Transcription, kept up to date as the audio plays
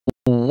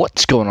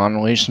What's going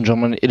on, ladies and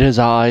gentlemen? It is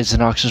I,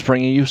 Xenoxus,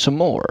 bringing you some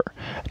more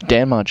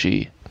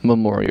Danmachi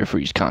Memorial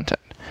Freeze content.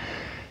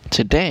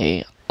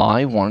 Today,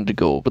 I wanted to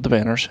go over the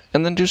banners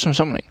and then do some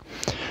summoning.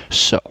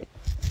 So,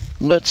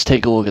 let's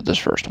take a look at this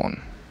first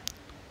one.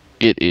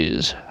 It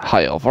is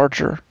High Elf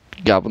Archer,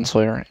 Goblin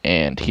Slayer,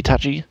 and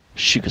Hitachi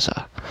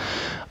Shikusa.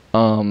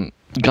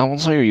 Goblin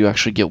Slayer, you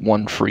actually get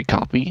one free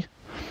copy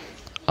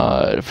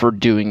for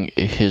doing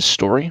his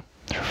story,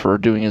 for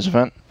doing his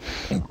event.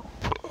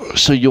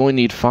 So you only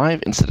need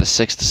 5 instead of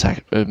 6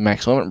 to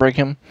max limit break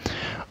him.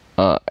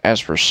 As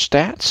for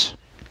stats,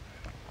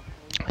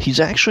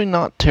 he's actually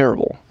not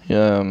terrible.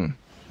 I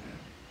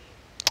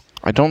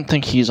don't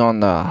think he's on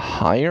the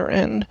higher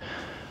end,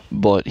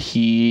 but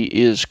he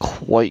is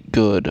quite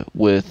good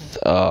with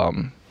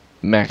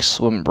max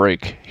limit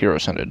break hero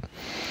ascended.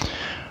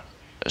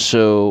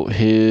 So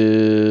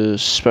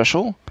his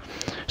special,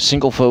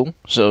 single foe,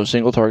 so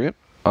single target,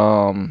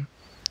 Ultra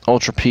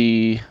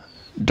P,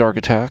 Dark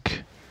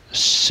Attack,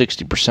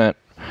 60%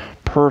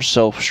 per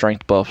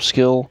self-strength buff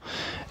skill,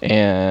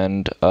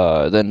 and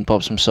then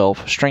buffs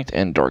himself strength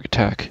and dark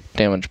attack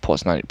damage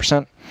plus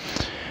 90%.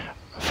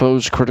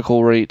 Foes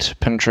critical rate,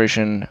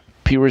 penetration,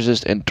 P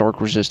resist, and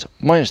dark resist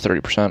minus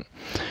 30%.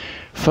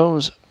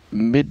 Foes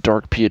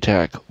mid-dark P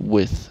attack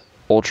with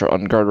ultra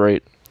unguard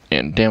rate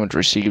and damage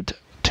received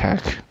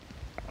attack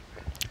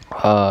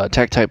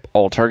type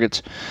all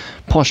targets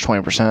plus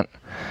 20%.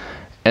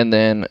 And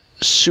then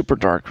super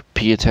dark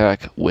P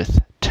attack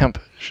with temp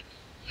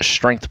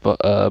strength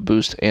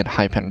boost and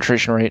high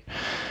penetration rate,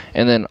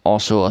 and then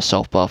also a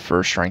self buff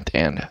for strength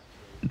and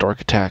dark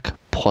attack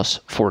plus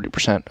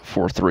 40%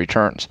 for 3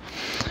 turns.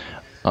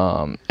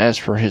 As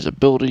for his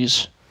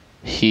abilities,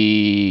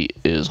 he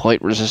is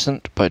light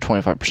resistant by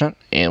 25%,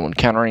 and when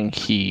countering,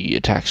 he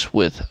attacks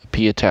with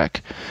P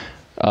attack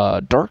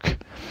dark,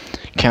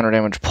 counter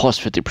damage plus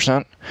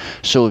 50%.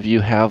 So if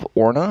you have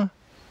Orna,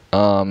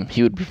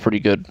 he would be pretty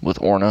good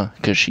with Orna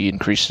because she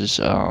increases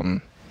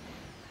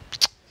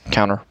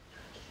counter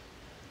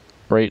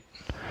rate,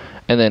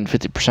 and then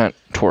 50%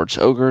 towards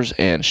ogres,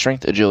 and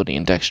strength, agility,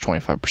 and dex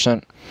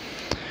 25%.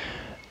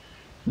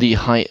 The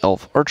High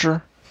Elf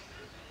Archer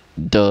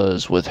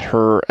does with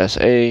her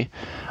SA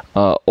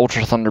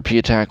Ultra Thunder P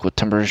attack with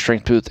temporary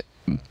strength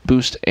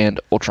boost and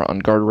ultra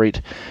unguard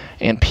rate,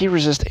 and P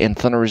resist and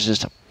thunder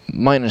resist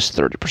minus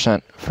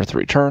 30% for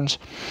 3 turns.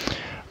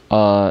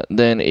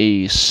 Then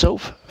a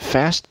self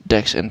fast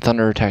dex and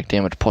thunder attack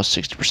damage plus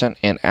 60%,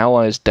 and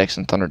allies dex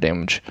and thunder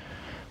damage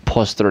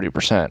plus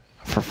 30%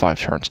 for 5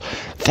 turns.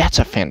 That's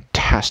a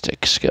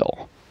fantastic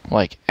skill.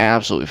 Like,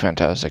 absolutely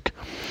fantastic.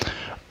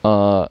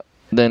 Then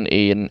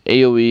an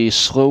AoE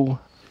slow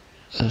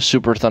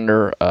super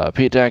thunder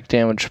P attack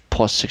damage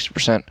plus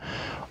 60%.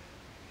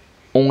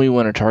 Only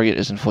when a target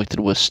is inflicted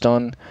with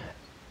stun.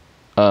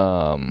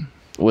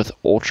 With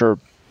ultra...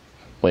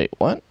 Wait,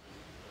 what?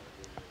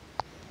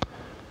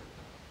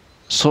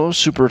 Slow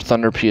super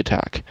thunder P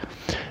attack.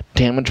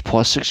 Damage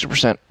plus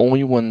 60%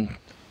 only when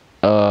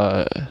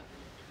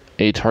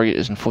a target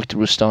is inflicted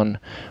with stun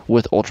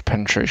with ultra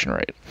penetration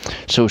rate.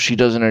 So she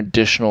does an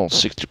additional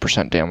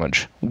 60%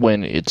 damage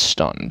when it's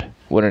stunned,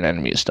 when an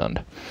enemy is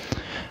stunned.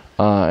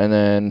 And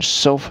then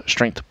self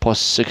strength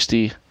plus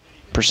 60%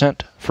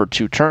 for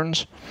 2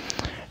 turns.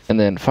 And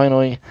then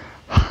finally,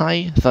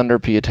 high thunder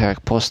P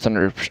attack plus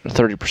thunder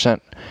 30%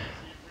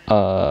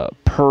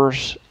 per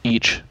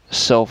each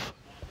self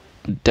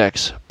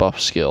dex buff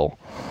skill,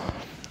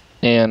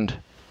 and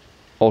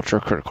ultra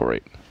critical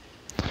rate.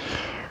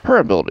 Her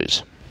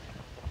abilities: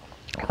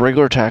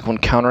 regular attack when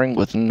countering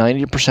with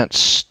 90%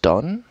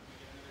 stun.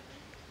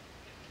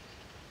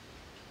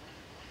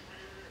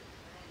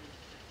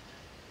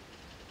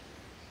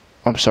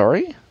 I'm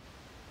sorry?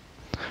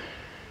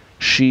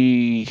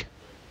 She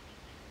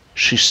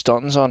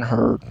stuns on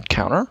her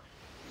counter?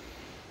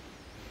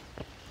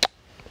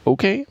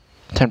 Okay.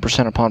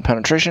 10% upon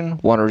penetration,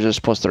 1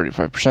 resist plus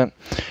 35%,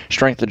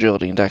 strength,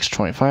 agility, and dex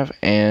 25,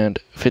 and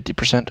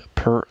 50%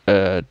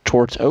 per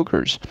towards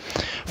ogres.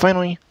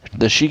 Finally,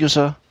 the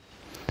Shikusa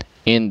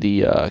in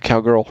the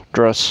cowgirl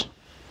dress.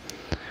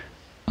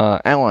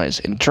 Allies: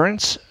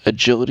 endurance,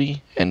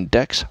 agility, and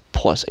dex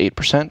plus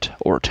 8%,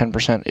 or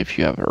 10% if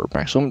you have her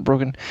max limit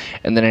broken,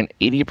 and then an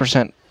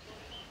 80%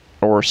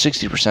 or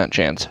 60%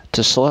 chance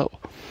to slow.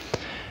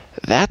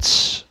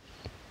 That's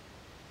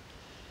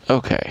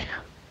okay.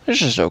 It's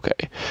just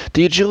okay.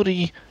 The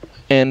agility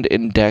and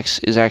index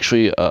is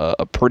actually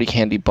a pretty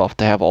handy buff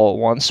to have all at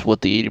once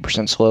with the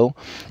 80% slow.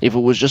 If it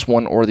was just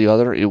one or the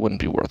other, it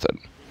wouldn't be worth it.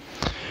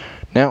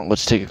 Now,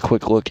 let's take a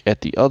quick look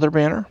at the other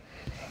banner.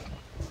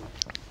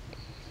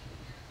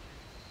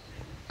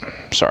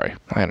 Sorry,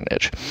 I had an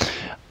itch.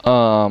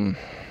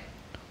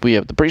 We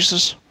have the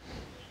Priestess,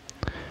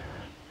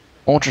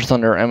 Ultra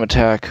Thunder M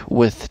attack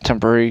with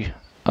temporary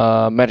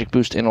magic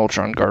boost and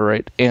ultra on guard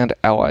rate, and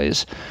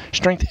allies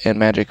strength and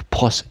magic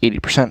plus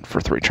 80% for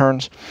 3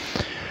 turns.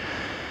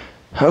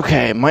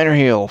 Okay, minor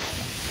heal.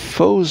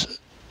 Foes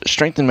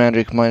strength and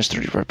magic minus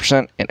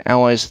 35%, and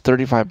allies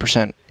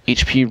 35%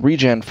 HP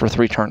regen for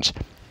 3 turns.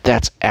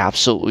 That's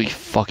absolutely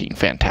fucking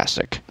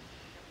fantastic.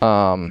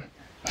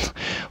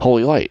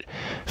 Holy Light.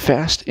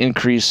 Fast,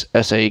 increase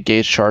SA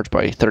gauge charge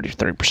by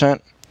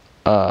 33%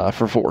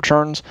 for 4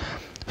 turns.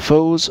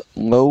 Foes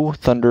low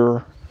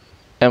thunder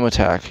M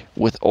attack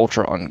with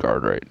ultra on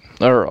guard rate,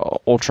 or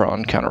ultra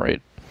on counter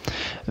rate.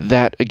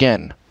 That,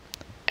 again,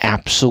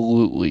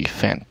 absolutely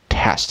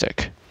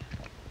fantastic.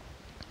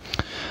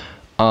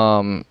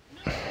 If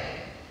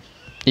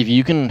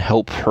you can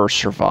help her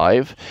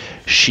survive,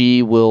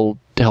 she will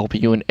help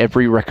you in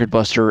every record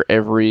buster,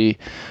 every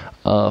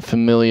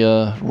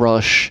Familia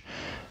rush,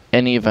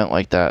 any event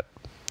like that.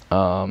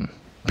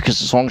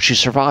 Because as long as she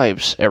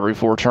survives every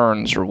 4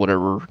 turns or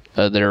whatever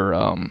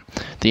the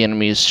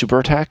enemy's super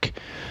attack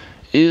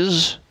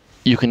is,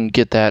 you can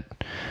get that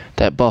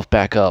buff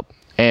back up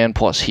and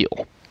plus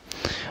heal.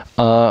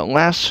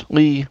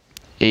 Lastly,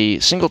 a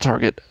single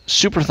target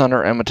Super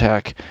Thunder M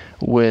attack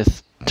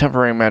with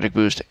temporary magic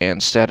boost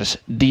and status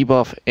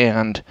debuff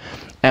and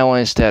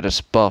ally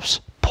status buffs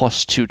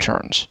plus 2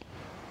 turns.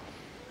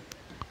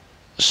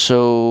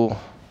 So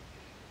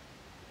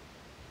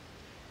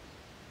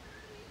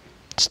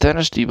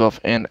status debuff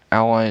and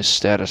ally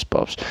status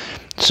buffs.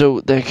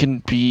 So that can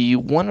be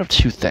one of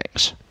 2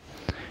 things.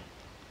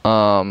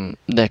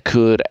 That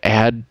could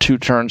add 2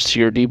 turns to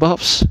your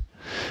debuffs,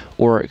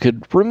 or it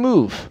could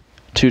remove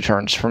 2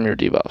 turns from your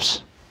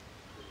debuffs.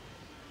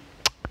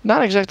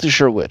 Not exactly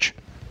sure which.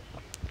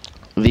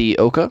 The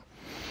Oka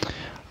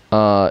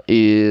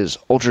is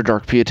Ultra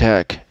Dark P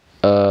attack,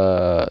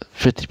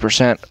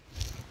 50%,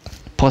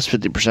 plus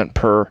 50%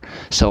 per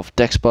self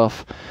dex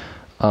buff,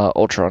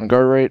 Ultra on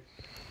guard rate,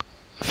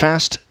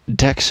 fast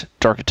dex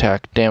dark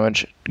attack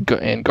damage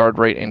and guard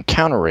rate and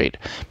counter rate,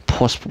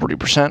 plus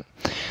 40%.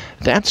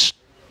 That's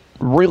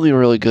really,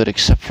 really good,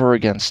 except for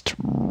against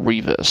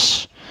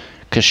Revis,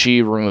 because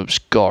she removes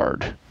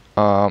guard.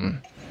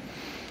 Then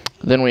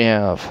we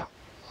have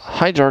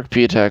high dark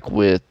P attack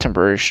with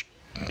temporary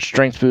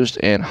strength boost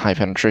and high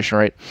penetration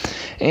rate,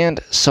 and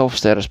self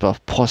status buff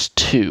plus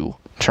 2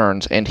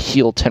 turns and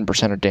heal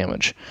 10% of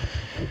damage.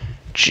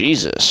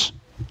 Jesus.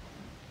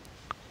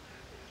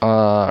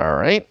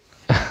 Alright.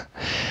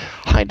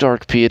 High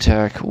dark P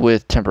attack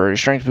with temporary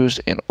strength boost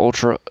and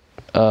ultra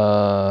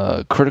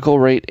critical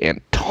rate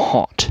and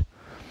taunt.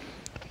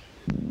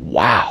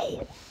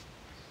 Wow.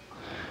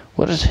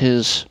 What is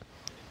his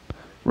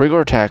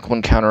regular attack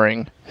when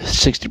countering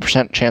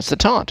 60% chance to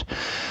taunt?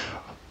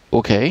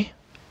 Okay.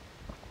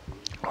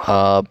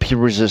 P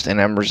resist and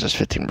M resist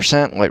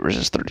 15%, light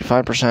resist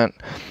 35%,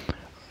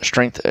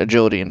 strength,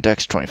 agility, and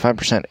dex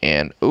 25%,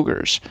 and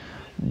ogres.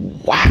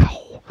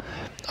 Wow.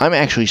 I'm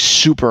actually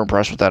super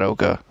impressed with that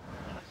Oka.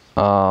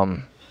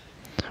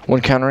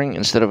 When countering,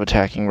 instead of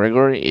attacking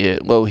regularly,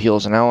 it low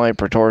heals an ally,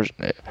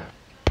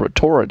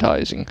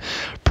 prioritizing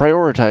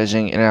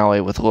an ally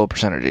with low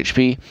percentage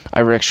HP.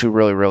 I actually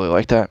really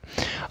like that.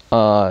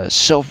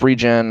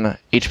 Self-regen,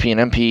 HP and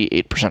MP,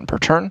 8% per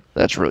turn.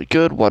 That's really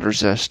good. Water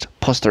resist,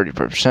 plus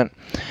 30%.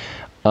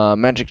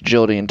 Magic,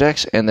 agility, and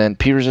dex, and then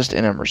P resist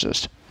and M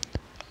resist.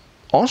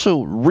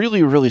 Also,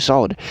 really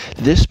solid.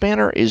 This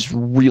banner is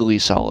really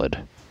solid.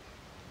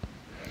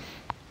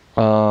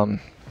 And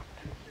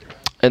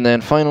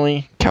then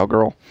finally,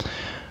 Cowgirl.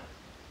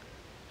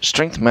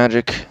 Strength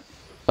magic,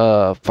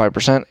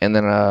 5%, and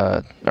then,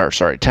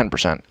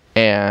 10%,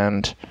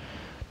 and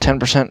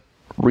 10%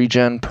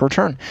 regen per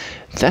turn.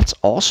 That's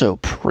also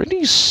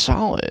pretty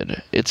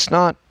solid. It's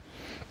not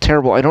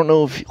terrible. I don't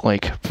know if,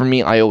 like, for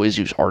me, I always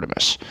use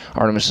Artemis.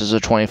 Artemis is a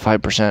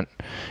 25%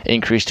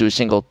 increase to a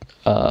single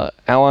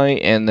ally,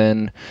 and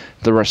then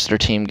the rest of their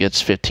team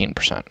gets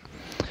 15%.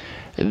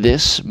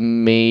 This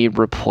may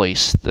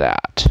replace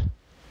that,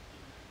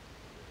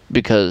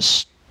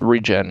 because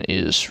regen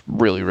is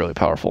really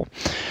powerful.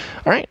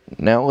 Alright,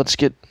 now let's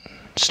get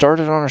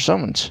started on our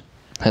summons.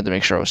 Had to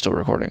make sure I was still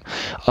recording.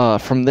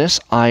 From this,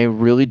 I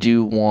really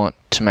do want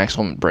to max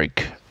limit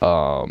break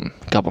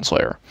Goblin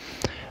Slayer,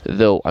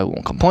 though I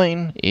won't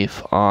complain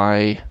if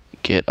I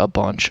get a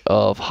bunch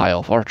of High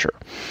Elf Archer.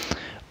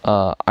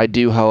 I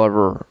do,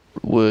 however,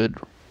 would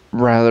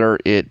rather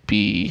it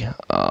be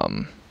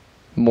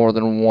more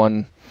than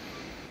 1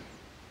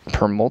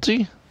 per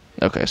multi.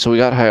 Okay, so we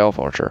got High Elf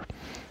Archer.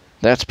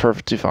 That's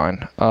perfectly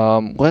fine.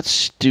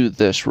 Let's do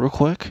this real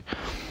quick.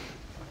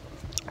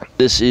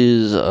 This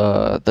is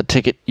the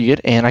ticket you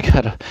get, and I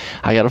got a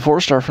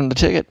 4-star from the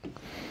ticket.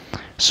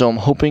 So I'm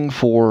hoping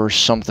for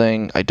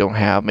something I don't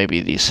have,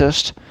 maybe the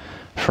assist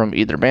from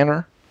either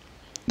banner.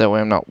 That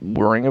way I'm not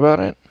worrying about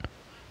it.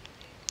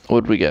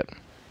 What did we get?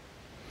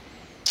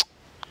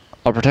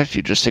 I'll protect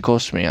you. Just stay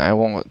close to me. I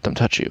won't let them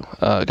touch you.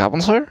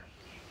 Goblin Slayer?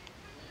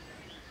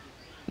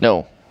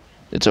 No,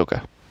 it's okay.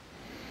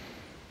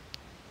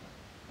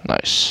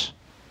 Nice.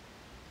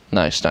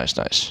 Nice.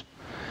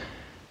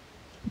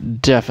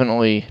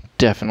 Definitely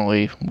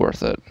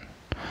worth it.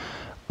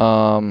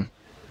 I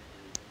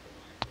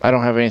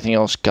don't have anything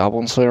else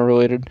Goblin Slayer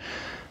related,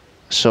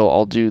 so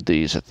I'll do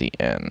these at the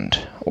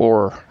end,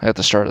 or at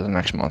the start of the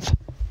next month.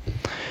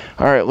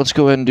 Alright, let's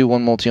go ahead and do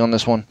one multi on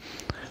this one.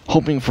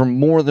 Hoping for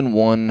more than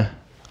 1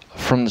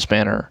 from this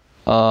banner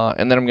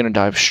And then I'm going to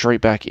dive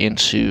straight back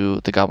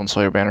into the Goblin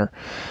Slayer banner.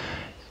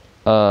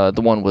 The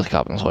one with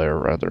Goblin Slayer,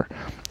 rather.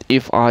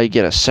 If I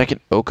get a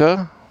second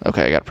Oka...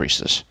 Okay, I got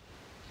Priestess.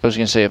 I was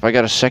going to say, if I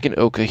got a second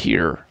Oka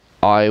here,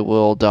 I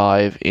will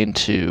dive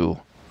into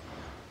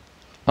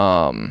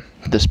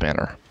this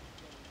banner.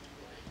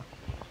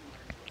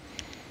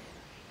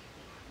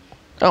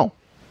 Oh,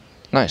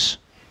 nice.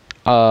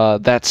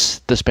 That's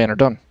this banner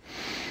done.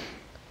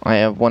 I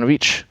have one of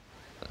each,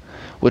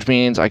 which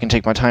means I can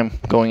take my time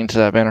going into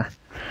that banner.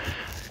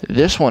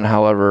 This one,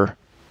 however,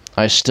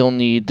 I still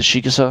need the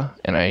Shikasa,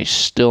 and I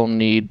still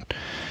need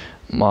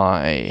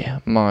my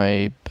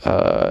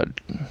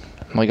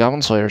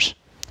Goblin Slayers.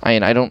 I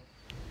mean, I don't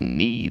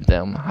need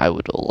them. I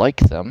would like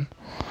them.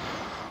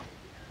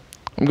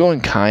 I'm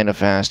going kind of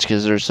fast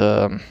because there's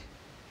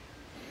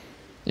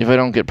if I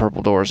don't get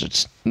purple doors,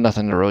 it's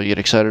nothing to really get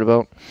excited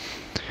about.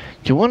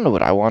 You want to know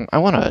what I want? I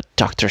want a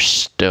Dr.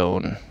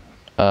 Stone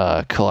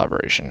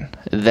collaboration.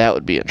 That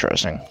would be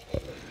interesting.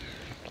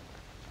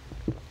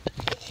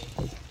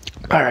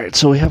 Alright,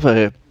 so we have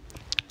a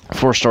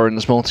 4-star in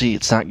this multi.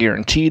 It's not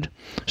guaranteed,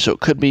 so it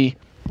could be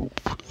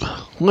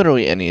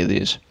literally any of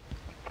these.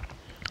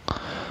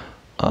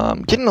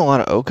 Getting a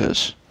lot of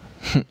Okas.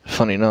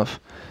 Funny enough.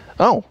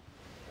 Oh,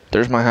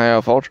 there's my high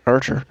elf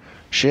archer.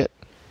 Shit.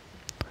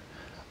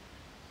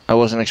 I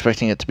wasn't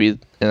expecting it to be in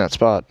that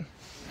spot.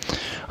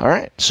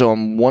 Alright, so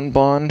I'm 1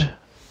 bond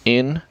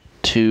in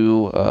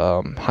to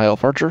high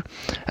elf archer.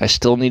 I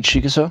still need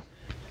Shikasa.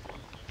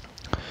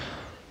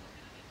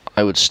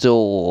 I would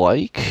still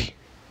like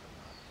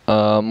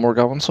more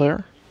Goblin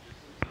Slayer.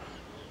 I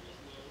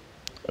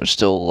would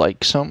still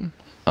like some.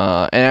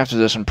 And after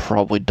this, I'm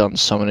probably done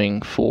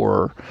summoning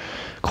for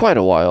quite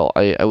a while.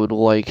 I would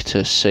like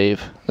to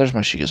save... There's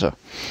my Shikasa.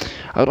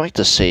 I would like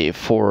to save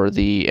for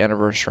the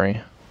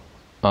anniversary.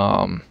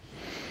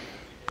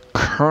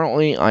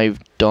 Currently, I've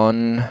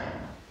done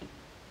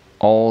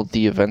all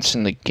the events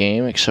in the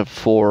game except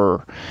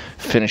for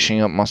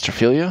finishing up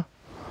Monsterphilia.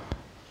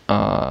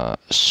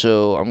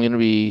 So I'm going to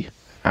be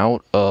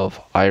out of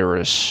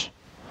Iris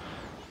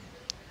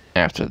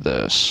after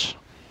this.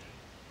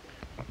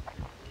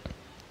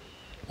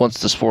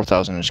 Once this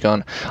 4,000 is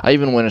gone. I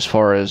even went as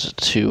far as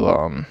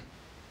to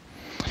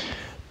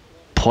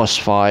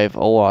 +5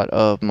 a lot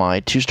of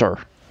my 2-star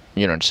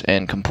units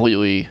and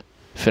completely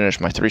finish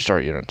my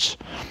 3-star units.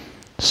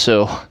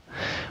 So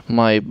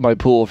my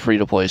pool of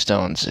free-to-play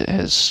stones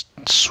has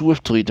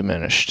swiftly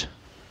diminished.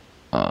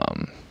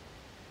 I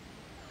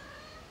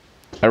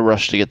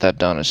rushed to get that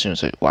done as soon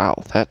as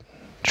wow, that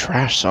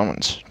trash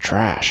summons.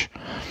 Trash.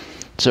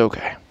 It's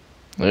okay.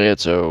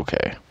 It's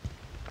okay.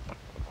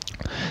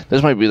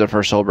 This might be the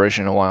first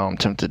celebration in a while I'm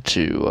tempted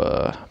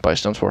to buy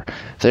stones for.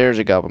 There's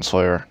a Goblin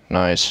Slayer.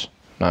 Nice.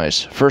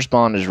 Nice. First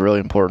bond is really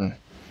important.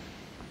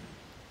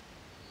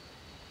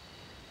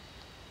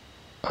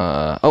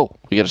 Oh,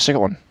 we get a second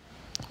one.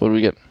 What do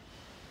we get?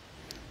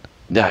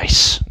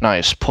 Nice.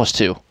 Nice.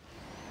 +2.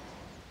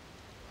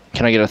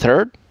 Can I get a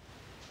third?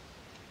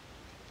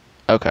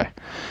 Okay.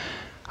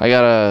 I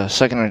got a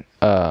second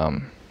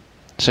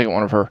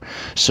one of her.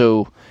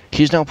 So,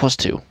 he's now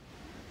 +2.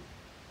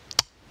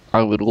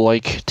 I would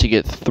like to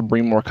get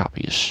 3 more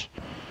copies.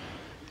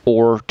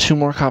 Or 2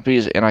 more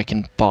copies, and I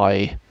can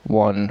buy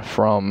one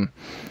from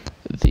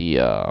the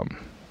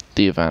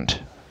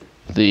event.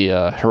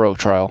 The Heroic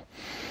Trial.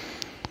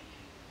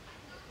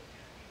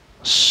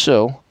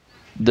 So,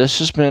 this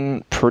has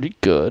been pretty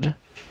good.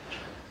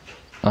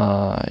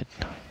 Come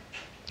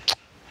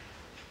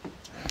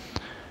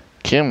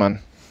on.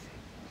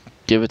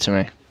 Give it to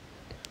me.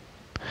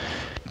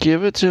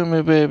 Give it to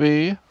me,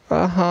 baby.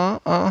 I'm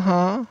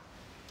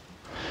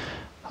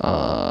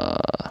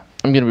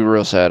gonna be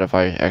real sad if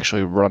I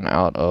actually run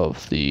out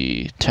of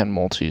the 10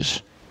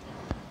 multis.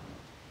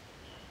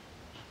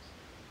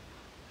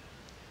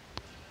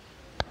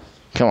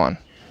 Come on.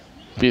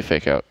 Be a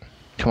fake out.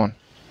 Come on.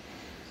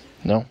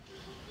 No?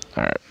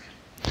 Alright.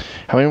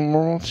 How many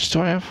more multis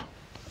do I have?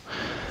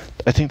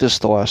 I think this is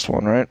the last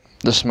one, right?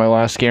 This is my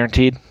last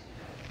guaranteed.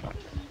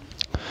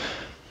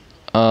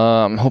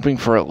 I'm hoping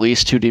for at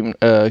least 2 Demon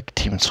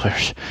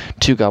Slayers.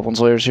 2 Goblin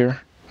Slayers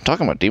here. I'm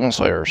talking about Demon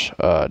Slayers.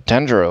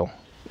 Dendro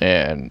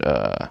and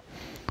the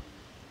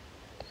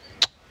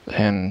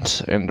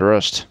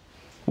rest.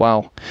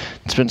 Wow.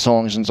 It's been so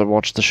long since I've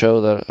watched the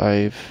show that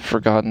I've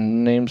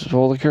forgotten the names of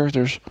all the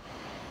characters.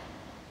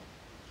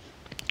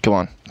 Come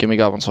on, give me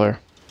Goblin Slayer.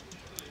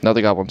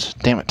 Another Goblins.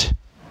 Damn it.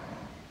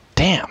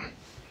 Damn.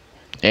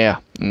 Yeah,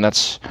 and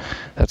that's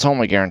all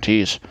my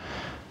guarantees.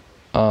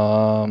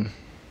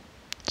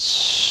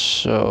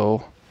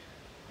 So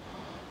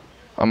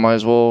I might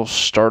as well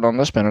start on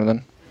this banner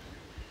then.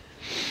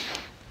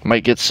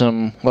 Might get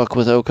some luck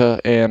with Oka,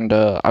 and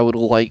I would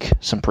like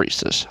some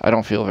Priestess. I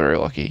don't feel very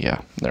lucky.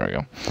 Yeah, there we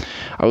go.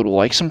 I would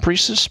like some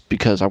Priestess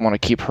because I want to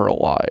keep her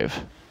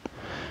alive.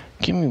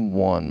 Give me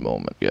one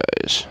moment,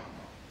 guys.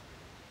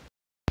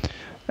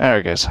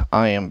 Alright, guys,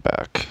 I am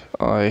back.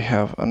 I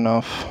have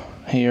enough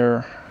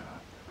here.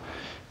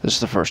 This is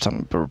the first time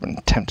I've ever been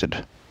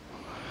tempted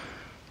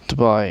to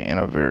buy in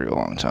a very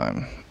long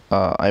time.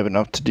 I have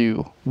enough to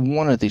do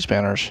one of these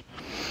banners.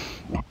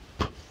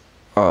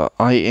 I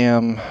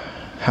am,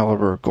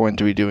 however, going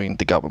to be doing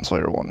the Goblin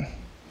Slayer one.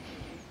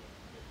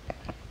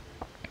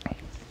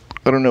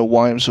 I don't know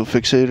why I'm so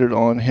fixated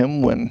on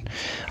him when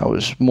I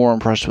was more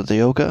impressed with the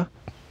Yoga,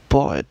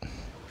 but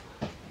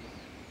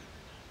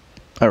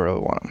I really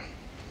want him.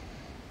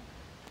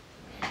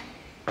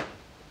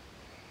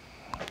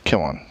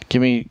 Come on,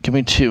 give me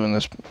 2 in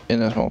this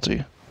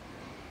multi.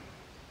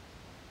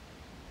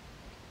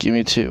 Give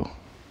me 2.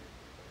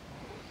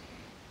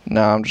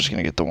 Nah, I'm just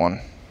gonna get the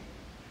 1.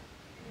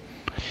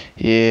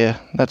 Yeah,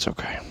 that's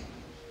okay.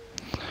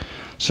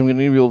 So I'm gonna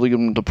be able to give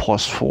him the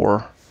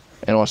 +4,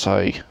 unless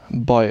I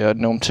buy a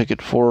gnome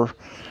ticket for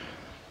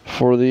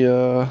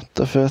the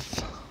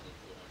 5th.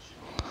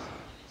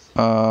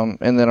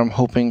 And then I'm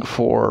hoping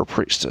for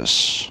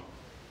Priestess.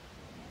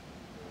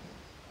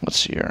 Let's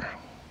see here.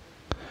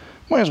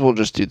 Might as well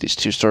just do these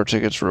 2-star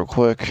tickets real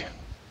quick.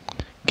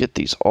 Get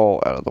these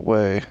all out of the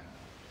way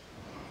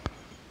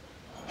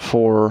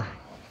for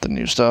the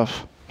new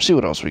stuff. See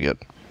what else we get.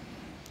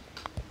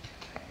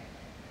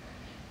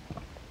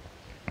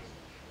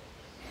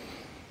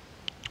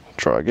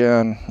 Try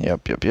again.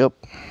 Yep.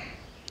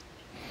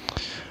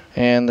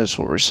 And this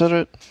will reset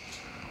it.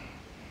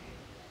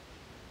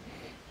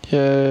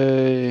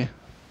 Yay.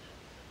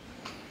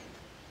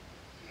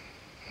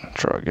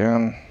 Try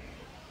again.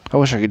 I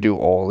wish I could do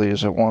all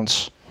these at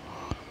once.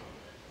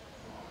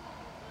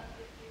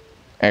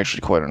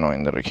 Actually quite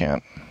annoying that I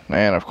can't.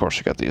 And of course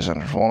I got these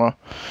in fauna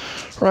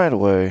right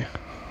away.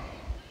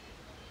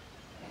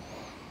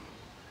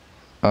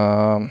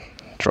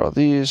 Draw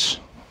these.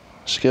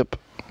 Skip.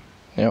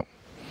 Yep.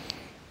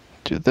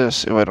 Do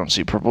this. If I don't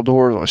see purple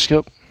doors, I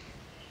skip.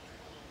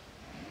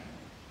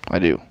 I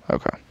do.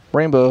 Okay.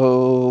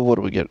 Rainbow. What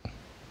do we get?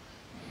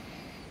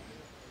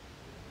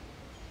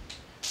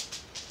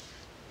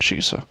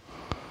 Shisa.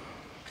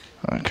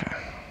 Okay.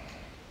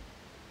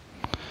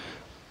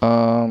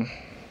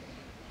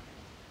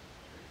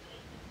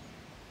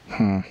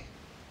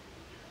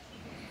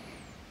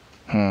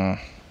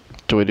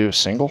 Do we do a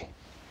single?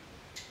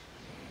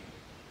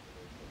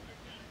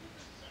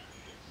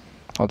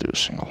 I'll do a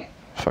single.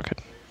 Fuck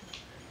it.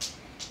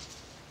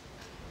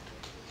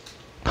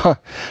 Huh.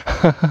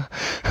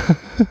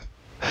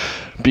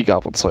 Be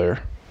Goblin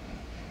Slayer.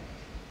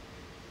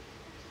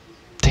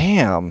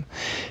 Damn.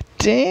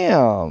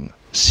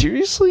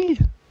 Seriously?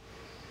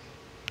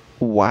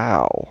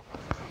 Wow.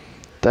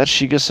 That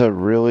Shigasa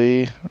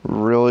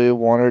really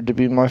wanted to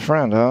be my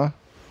friend, huh?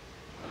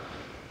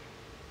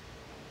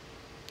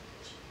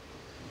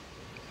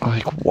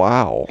 Like,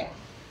 wow.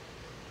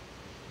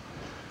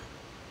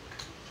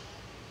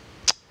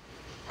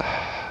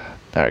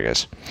 Alright,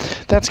 guys.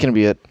 That's gonna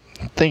be it.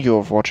 Thank you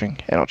all for watching,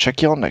 and I'll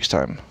check y'all next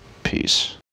time. Peace.